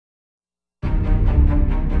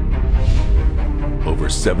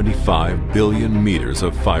75 billion meters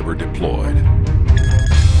of fiber deployed.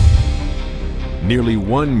 Nearly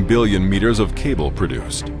 1 billion meters of cable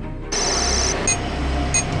produced.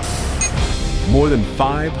 More than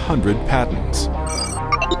 500 patents.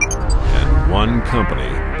 And one company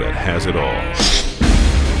that has it all.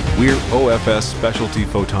 We're OFS Specialty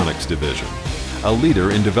Photonics Division, a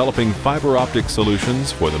leader in developing fiber optic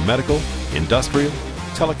solutions for the medical, industrial,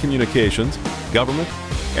 telecommunications, government,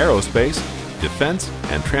 aerospace, defense,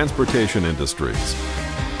 and transportation industries.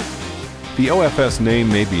 The OFS name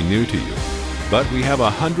may be new to you, but we have a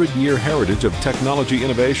 100-year heritage of technology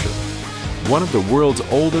innovation, one of the world's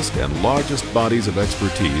oldest and largest bodies of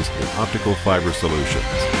expertise in optical fiber solutions.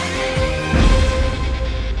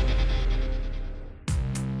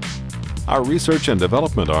 Our research and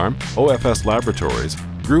development arm, OFS Laboratories,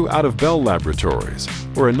 grew out of Bell Laboratories,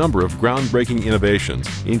 where a number of groundbreaking innovations,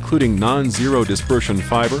 including non-zero dispersion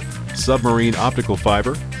fiber, submarine optical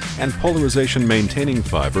fiber, and polarization maintaining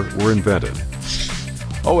fiber, were invented.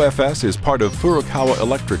 OFS is part of Furukawa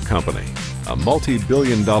Electric Company, a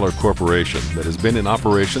multi-billion-dollar corporation that has been in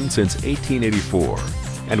operation since 1884.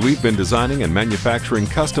 And we've been designing and manufacturing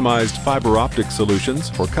customized fiber optic solutions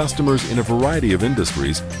for customers in a variety of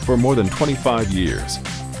industries for more than 25 years.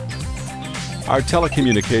 Our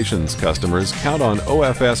telecommunications customers count on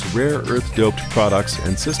OFS rare earth-doped products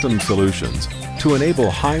and system solutions to enable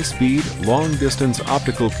high-speed, long-distance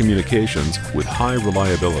optical communications with high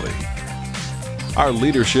reliability. Our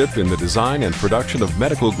leadership in the design and production of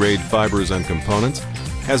medical-grade fibers and components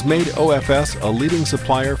has made OFS a leading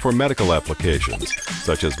supplier for medical applications,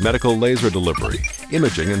 such as medical laser delivery,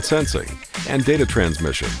 imaging and sensing, and data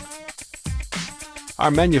transmission. Our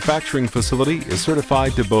manufacturing facility is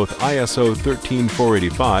certified to both ISO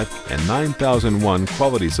 13485 and 9001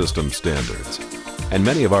 quality system standards, and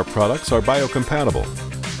many of our products are biocompatible.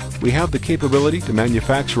 We have the capability to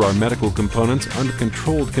manufacture our medical components under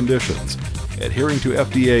controlled conditions, adhering to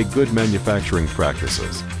FDA good manufacturing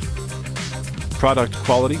practices. Product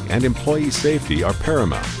quality and employee safety are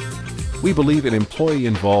paramount. We believe in employee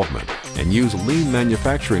involvement and use lean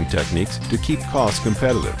manufacturing techniques to keep costs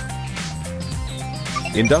competitive.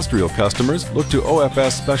 Industrial customers look to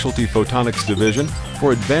OFS Specialty Photonics Division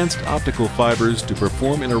for advanced optical fibers to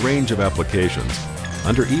perform in a range of applications,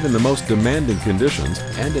 under even the most demanding conditions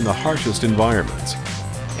and in the harshest environments.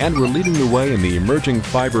 And we're leading the way in the emerging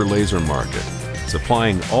fiber laser market,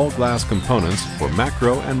 supplying all-glass components for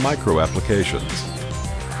macro and micro applications.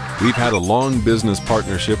 We've had a long business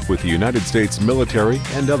partnership with the United States military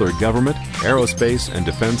and other government, aerospace, and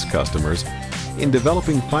defense customers in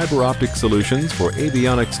developing fiber optic solutions for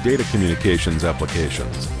avionics data communications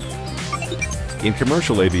applications. In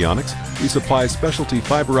commercial avionics, we supply specialty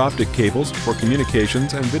fiber optic cables for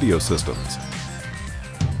communications and video systems.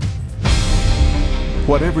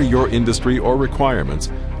 Whatever your industry or requirements,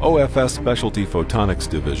 OFS Specialty Photonics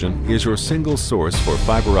Division is your single source for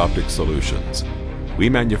fiber optic solutions. We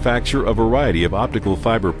manufacture a variety of optical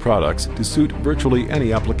fiber products to suit virtually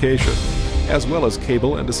any application, as well as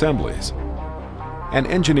cable and assemblies. An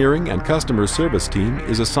engineering and customer service team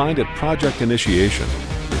is assigned at project initiation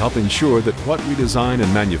to help ensure that what we design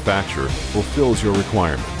and manufacture fulfills your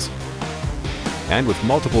requirements. And with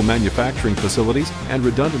multiple manufacturing facilities and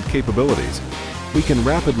redundant capabilities, we can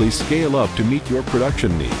rapidly scale up to meet your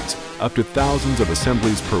production needs, up to thousands of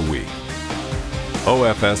assemblies per week.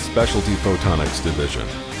 OFS Specialty Photonics Division,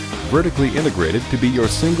 vertically integrated to be your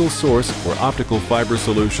single source for optical fiber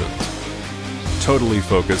solutions. Totally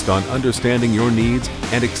focused on understanding your needs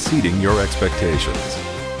and exceeding your expectations.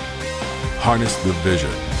 Harness the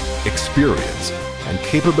vision, experience, and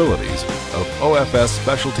capabilities of OFS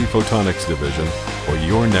Specialty Photonics Division for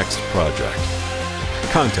your next project.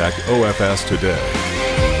 Contact OFS today.